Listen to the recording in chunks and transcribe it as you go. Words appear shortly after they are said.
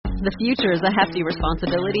The future is a hefty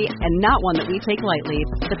responsibility and not one that we take lightly.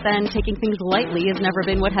 But then taking things lightly has never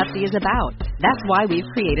been what Hefty is about. That's why we've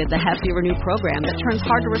created the Hefty Renew program that turns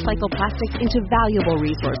hard-to-recycle plastics into valuable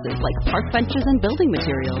resources like park benches and building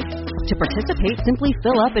materials. To participate, simply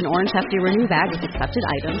fill up an orange Hefty Renew bag with accepted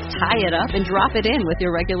items, tie it up, and drop it in with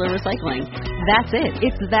your regular recycling. That's it.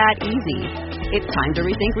 It's that easy. It's time to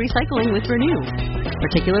rethink recycling with Renew.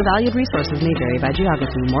 Particular valued resources may vary by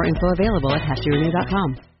geography. More info available at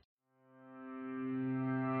heftyrenew.com.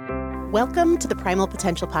 Welcome to the Primal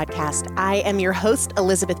Potential Podcast. I am your host,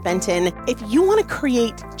 Elizabeth Benton. If you want to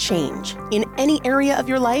create change in any area of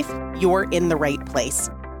your life, you're in the right place.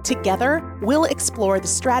 Together, we'll explore the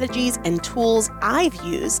strategies and tools I've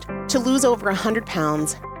used to lose over 100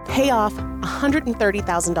 pounds, pay off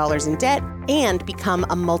 $130,000 in debt, and become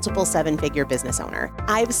a multiple seven-figure business owner.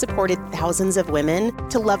 I've supported thousands of women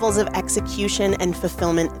to levels of execution and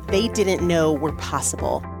fulfillment they didn't know were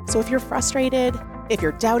possible. So if you're frustrated, if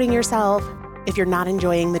you're doubting yourself, if you're not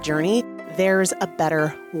enjoying the journey, there's a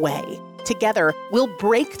better way. Together, we'll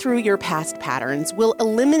break through your past patterns. We'll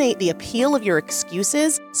eliminate the appeal of your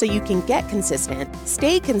excuses so you can get consistent,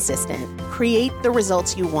 stay consistent, create the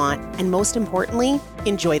results you want, and most importantly,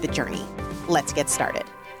 enjoy the journey. Let's get started.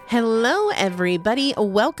 Hello, everybody.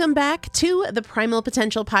 Welcome back to the Primal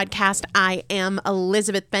Potential Podcast. I am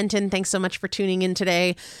Elizabeth Benton. Thanks so much for tuning in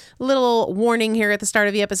today. Little warning here at the start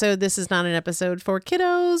of the episode. This is not an episode for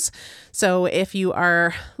kiddos. So if you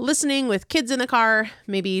are listening with kids in the car,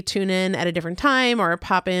 maybe tune in at a different time or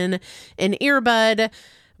pop in an earbud.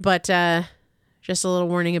 But just a little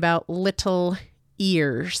warning about little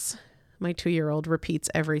ears. My 2-year-old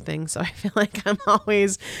repeats everything, so I feel like I'm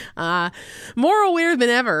always more aware than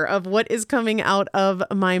ever of what is coming out of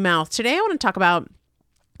my mouth. Today, I want to talk about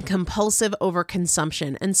compulsive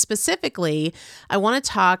overconsumption, and specifically, I want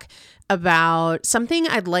to talk about something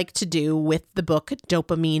I'd like to do with the book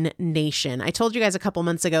Dopamine Nation. I told you guys a couple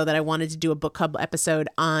months ago that I wanted to do a book club episode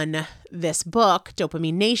on this book,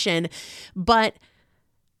 Dopamine Nation, but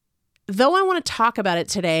though I want to talk about it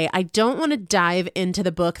today, I don't want to dive into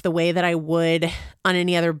the book the way that I would on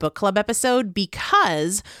any other book club episode,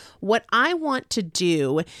 because what I want to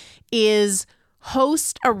do is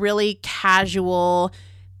host a really casual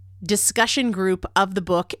discussion group of the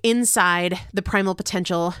book inside the Primal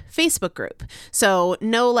Potential Facebook group. So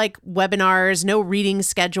no like webinars, no reading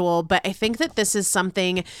schedule, but I think that this is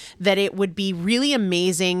something that it would be really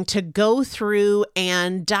amazing to go through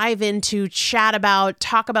and dive into, chat about,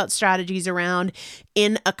 talk about strategies around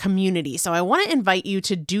in a community. So I want to invite you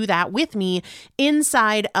to do that with me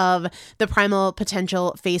inside of the Primal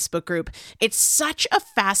Potential Facebook group. It's such a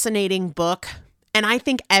fascinating book, and I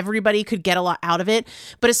think everybody could get a lot out of it,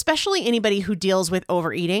 but especially anybody who deals with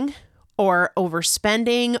overeating or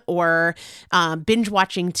overspending or binge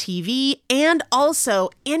watching TV, and also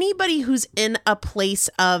anybody who's in a place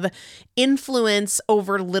of influence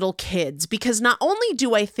over little kids. Because not only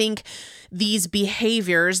do I think these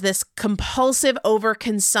behaviors, this compulsive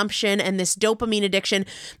overconsumption and this dopamine addiction,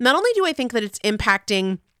 not only do I think that it's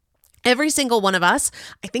impacting every single one of us,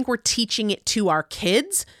 I think we're teaching it to our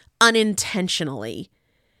kids unintentionally.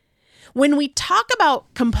 When we talk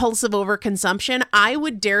about compulsive overconsumption, I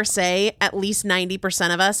would dare say at least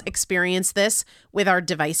 90% of us experience this with our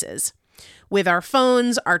devices, with our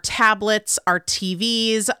phones, our tablets, our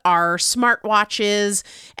TVs, our smartwatches,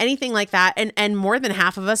 anything like that. And more than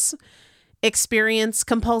half of us experience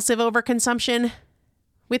compulsive overconsumption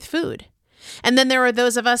with food. And then there are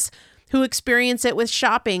those of us who experience it with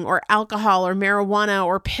shopping or alcohol or marijuana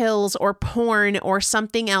or pills or porn or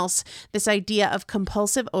something else, this idea of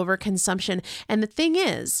compulsive overconsumption. And the thing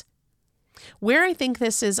is, where I think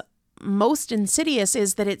this is most insidious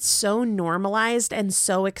is that it's so normalized and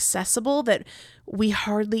so accessible that we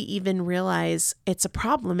hardly even realize it's a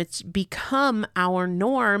problem. It's become our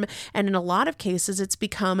norm, and in a lot of cases, it's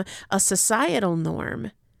become a societal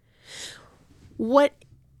norm. What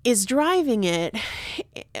is driving it,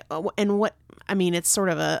 and it's sort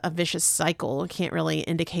of a vicious cycle. It can't really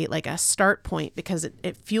indicate like a start point because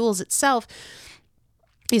it fuels itself,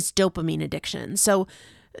 is dopamine addiction. So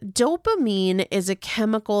dopamine is a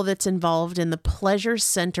chemical that's involved in the pleasure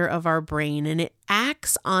center of our brain, and it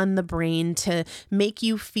acts on the brain to make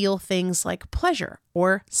you feel things like pleasure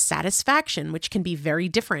or satisfaction, which can be very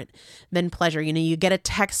different than pleasure. You get a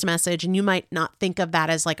text message and you might not think of that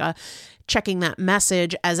as like checking that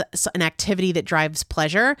message as an activity that drives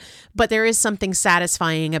pleasure, but there is something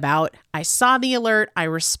satisfying about, I saw the alert, I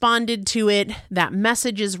responded to it, that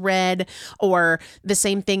message is read, or the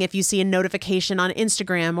same thing if you see a notification on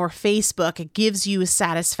Instagram or Facebook, it gives you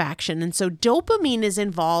satisfaction. And so dopamine is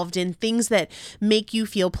involved in things that make you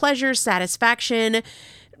feel pleasure, satisfaction,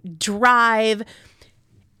 drive.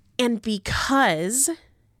 And because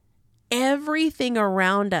everything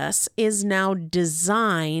around us is now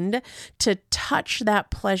designed to touch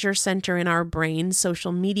that pleasure center in our brain.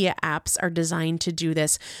 Social media apps are designed to do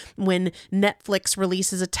this. When Netflix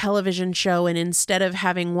releases a television show and instead of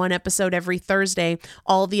having one episode every Thursday,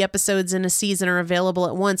 all the episodes in a season are available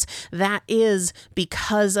at once, that is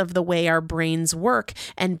because of the way our brains work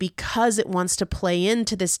and because it wants to play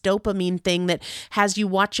into this dopamine thing that has you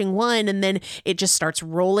watching one and then it just starts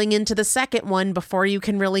rolling into the second one before you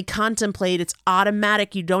can really contemplate. It's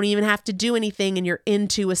automatic. You don't even have to do anything and you're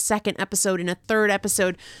into a second episode and a third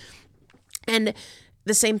episode. And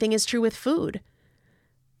the same thing is true with food.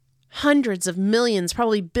 Hundreds of millions,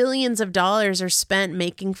 probably billions of dollars are spent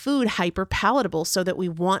making food hyper palatable so that we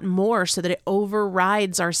want more, so that it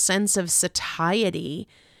overrides our sense of satiety.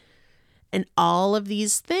 And all of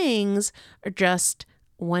these things are just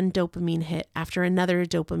one dopamine hit after another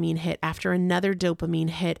dopamine hit after another dopamine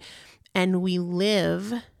hit. And we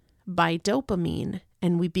live by dopamine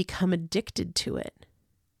and we become addicted to it.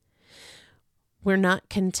 We're not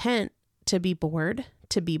content to be bored,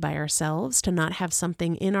 to be by ourselves, to not have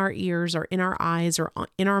something in our ears or in our eyes or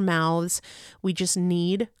in our mouths. We just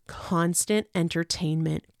need constant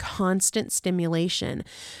entertainment, constant stimulation.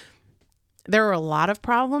 There are a lot of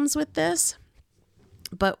problems with this,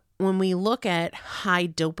 but when we look at high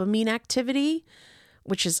dopamine activity,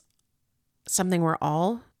 which is something we're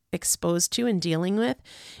all exposed to and dealing with,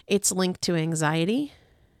 it's linked to anxiety.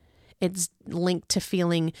 It's linked to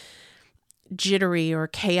feeling jittery or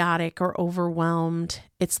chaotic or overwhelmed.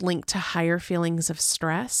 It's linked to higher feelings of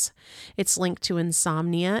stress. It's linked to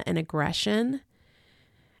insomnia and aggression.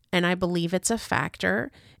 And I believe it's a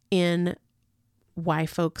factor in why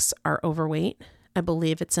folks are overweight. I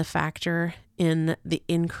believe it's a factor in the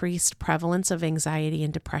increased prevalence of anxiety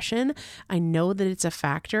and depression. I know that it's a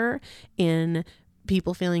factor in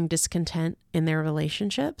people feeling discontent in their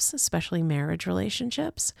relationships, especially marriage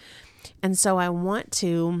relationships. And so I want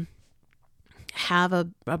to have a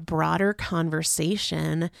broader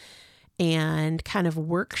conversation and kind of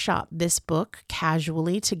workshop this book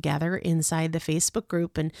casually together inside the Facebook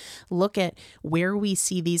group and look at where we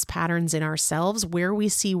see these patterns in ourselves, where we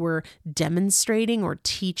see we're demonstrating or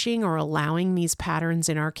teaching or allowing these patterns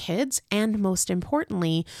in our kids, and most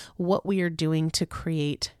importantly, what we are doing to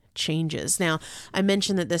create changes. Now, I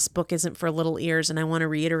mentioned that this book isn't for little ears, and I want to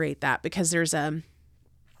reiterate that because there's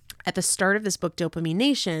at the start of this book, Dopamine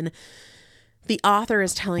Nation, the author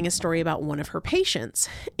is telling a story about one of her patients,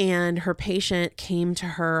 and her patient came to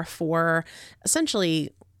her for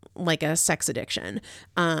essentially like a sex addiction,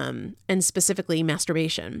 and specifically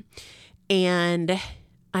masturbation. And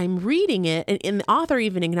I'm reading it, and the author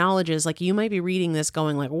even acknowledges, like, you might be reading this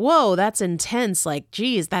going like, whoa, that's intense. Like,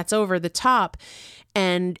 geez, that's over the top.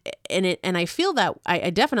 And I feel that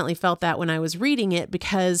I definitely felt that when I was reading it,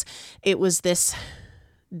 because it was this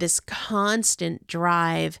constant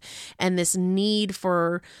drive and this need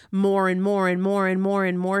for more and more and more and more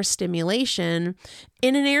and more stimulation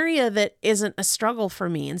in an area that isn't a struggle for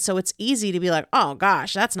me. And so it's easy to be like, oh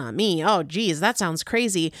gosh, that's not me. Oh geez, that sounds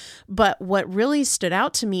crazy. But what really stood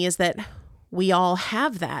out to me is that we all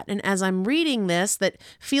have that. And as I'm reading this, that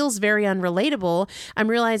feels very unrelatable, I'm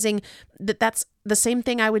realizing that that's the same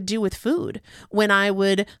thing I would do with food. When I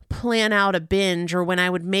would plan out a binge, or when I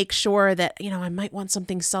would make sure that, I might want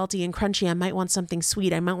something salty and crunchy. I might want something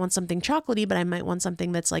sweet. I might want something chocolatey, but I might want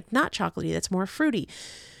something that's like not chocolatey, that's more fruity.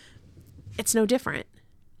 It's no different.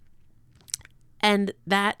 And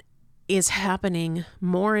that is happening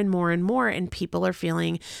more and more and more, and people are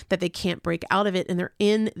feeling that they can't break out of it, and they're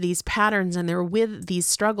in these patterns and they're with these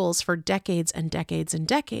struggles for decades and decades and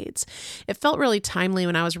decades. It felt really timely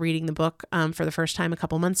when I was reading the book for the first time a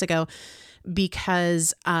couple months ago,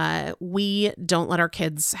 because we don't let our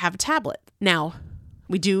kids have a tablet. Now,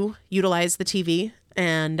 we do utilize the TV,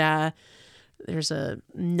 and there's a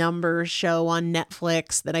number show on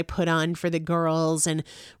Netflix that I put on for the girls, and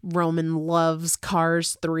Roman loves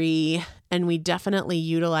Cars 3, and we definitely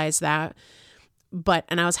utilize that.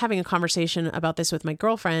 And I was having a conversation about this with my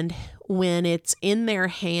girlfriend. When it's in their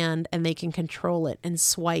hand and they can control it and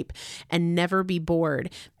swipe and never be bored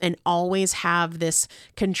and always have this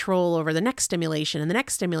control over the next stimulation and the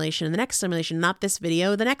next stimulation and the next stimulation, not this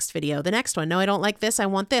video, the next one. No, I don't like this. I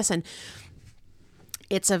want this. And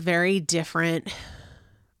it's a very different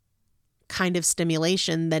kind of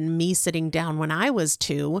stimulation than me sitting down when I was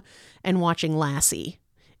 2 and watching Lassie.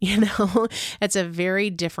 It's a very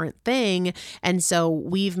different thing. And so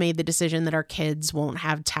we've made the decision that our kids won't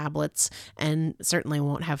have tablets and certainly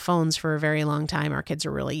won't have phones for a very long time. Our kids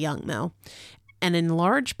are really young though. And in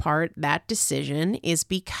large part, that decision is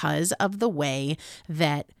because of the way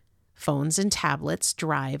that phones and tablets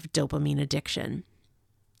drive dopamine addiction.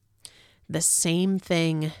 The same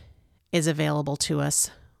thing is available to us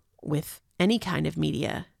with any kind of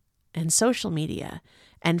media and social media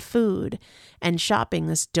and food and shopping,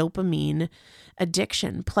 this dopamine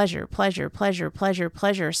addiction, pleasure,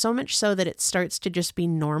 so much so that it starts to just be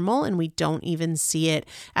normal and we don't even see it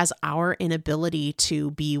as our inability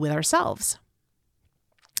to be with ourselves,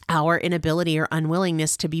 our inability or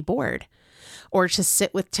unwillingness to be bored or to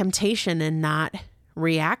sit with temptation and not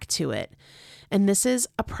react to it. And this is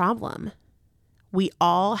a problem. We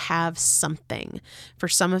all have something. For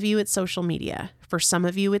some of you, it's social media. For some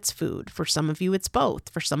of you, it's food. For some of you, it's both.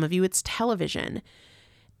 For some of you, it's television.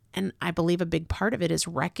 And I believe a big part of it is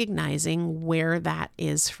recognizing where that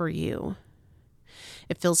is for you.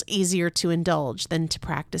 It feels easier to indulge than to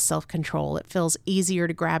practice self-control. It feels easier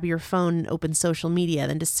to grab your phone and open social media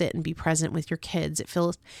than to sit and be present with your kids. It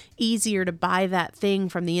feels easier to buy that thing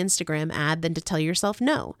from the Instagram ad than to tell yourself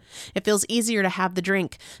no. It feels easier to have the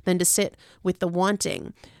drink than to sit with the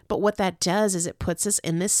wanting. But what that does is it puts us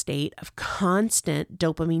in this state of constant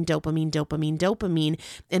dopamine,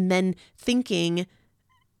 and then thinking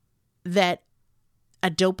that a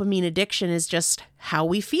dopamine addiction is just how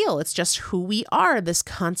we feel. It's just who we are, this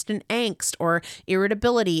constant angst or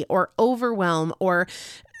irritability or overwhelm or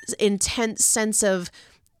intense sense of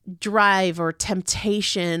drive or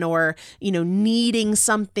temptation or, needing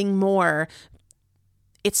something more.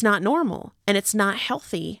 It's not normal and it's not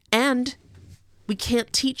healthy. And we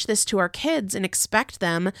can't teach this to our kids and expect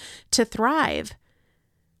them to thrive.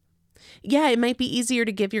 Yeah, it might be easier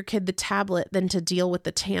to give your kid the tablet than to deal with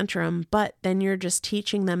the tantrum, but then you're just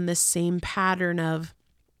teaching them this same pattern of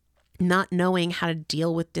not knowing how to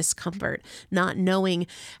deal with discomfort, not knowing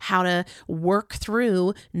how to work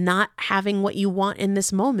through not having what you want in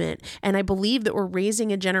this moment. And I believe that we're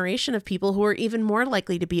raising a generation of people who are even more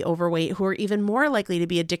likely to be overweight, who are even more likely to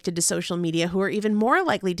be addicted to social media, who are even more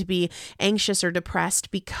likely to be anxious or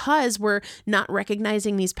depressed because we're not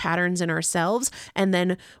recognizing these patterns in ourselves. And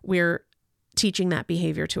then we're teaching that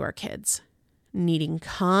behavior to our kids, needing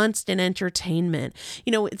constant entertainment.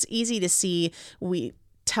 It's easy to see we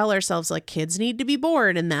tell ourselves like kids need to be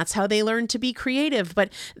bored and that's how they learn to be creative,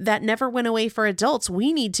 but that never went away for adults.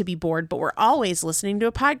 We need to be bored, but we're always listening to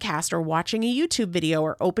a podcast or watching a YouTube video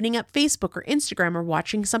or opening up Facebook or Instagram or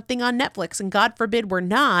watching something on Netflix. And God forbid we're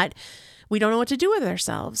not, we don't know what to do with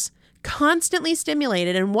ourselves. Constantly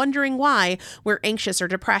stimulated and wondering why we're anxious or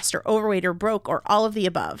depressed or overweight or broke or all of the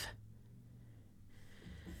above.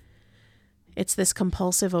 It's this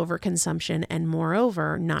compulsive overconsumption and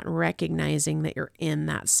moreover, not recognizing that you're in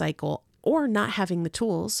that cycle or not having the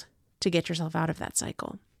tools to get yourself out of that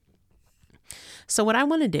cycle. So what I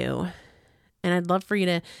want to do, and I'd love for you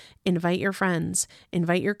to invite your friends,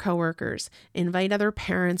 invite your coworkers, invite other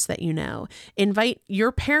parents that you know, invite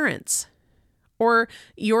your parents or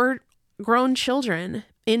your grown children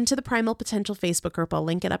into the Primal Potential Facebook group. I'll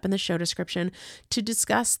link it up in the show description to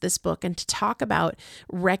discuss this book and to talk about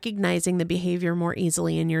recognizing the behavior more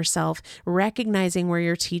easily in yourself, recognizing where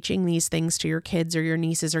you're teaching these things to your kids or your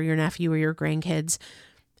nieces or your nephew or your grandkids,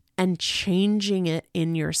 and changing it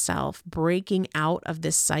in yourself, breaking out of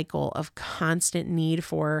this cycle of constant need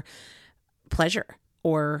for pleasure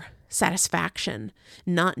or satisfaction,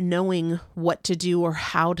 not knowing what to do or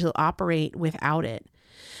how to operate without it.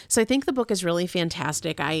 So I think the book is really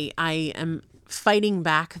fantastic. I am fighting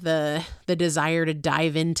back the desire to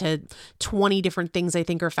dive into 20 different things I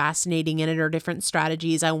think are fascinating in it or different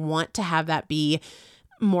strategies. I want to have that be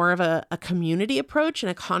more of a community approach and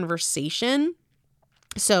a conversation.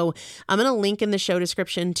 So I'm going to link in the show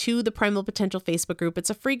description to the Primal Potential Facebook group. It's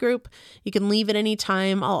a free group. You can leave at any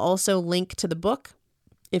time. I'll also link to the book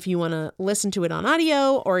if you want to listen to it on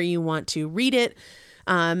audio or you want to read it.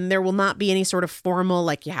 There will not be any sort of formal,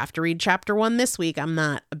 like you have to read chapter 1 this week. I'm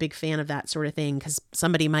not a big fan of that sort of thing because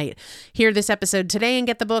somebody might hear this episode today and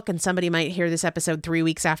get the book, and somebody might hear this episode 3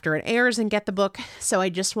 weeks after it airs and get the book. So I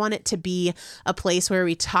just want it to be a place where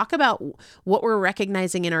we talk about what we're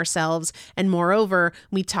recognizing in ourselves. And moreover,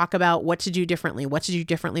 we talk about what to do differently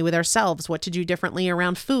with ourselves, what to do differently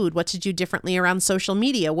around food, what to do differently around social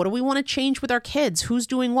media. What do we want to change with our kids? Who's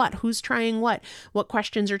doing what? Who's trying what? What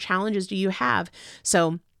questions or challenges do you have?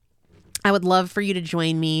 So I would love for you to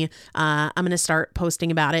join me. I'm going to start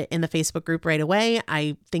posting about it in the Facebook group right away.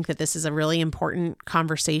 I think that this is a really important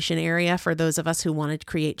conversation area for those of us who want to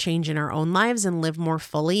create change in our own lives and live more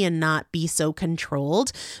fully and not be so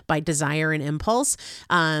controlled by desire and impulse.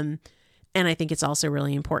 And I think it's also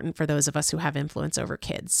really important for those of us who have influence over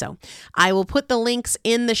kids. So I will put the links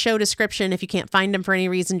in the show description. If you can't find them for any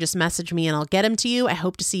reason, just message me and I'll get them to you. I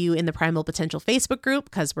hope to see you in the Primal Potential Facebook group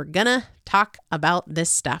because we're going to talk about this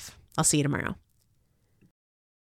stuff. I'll see you tomorrow.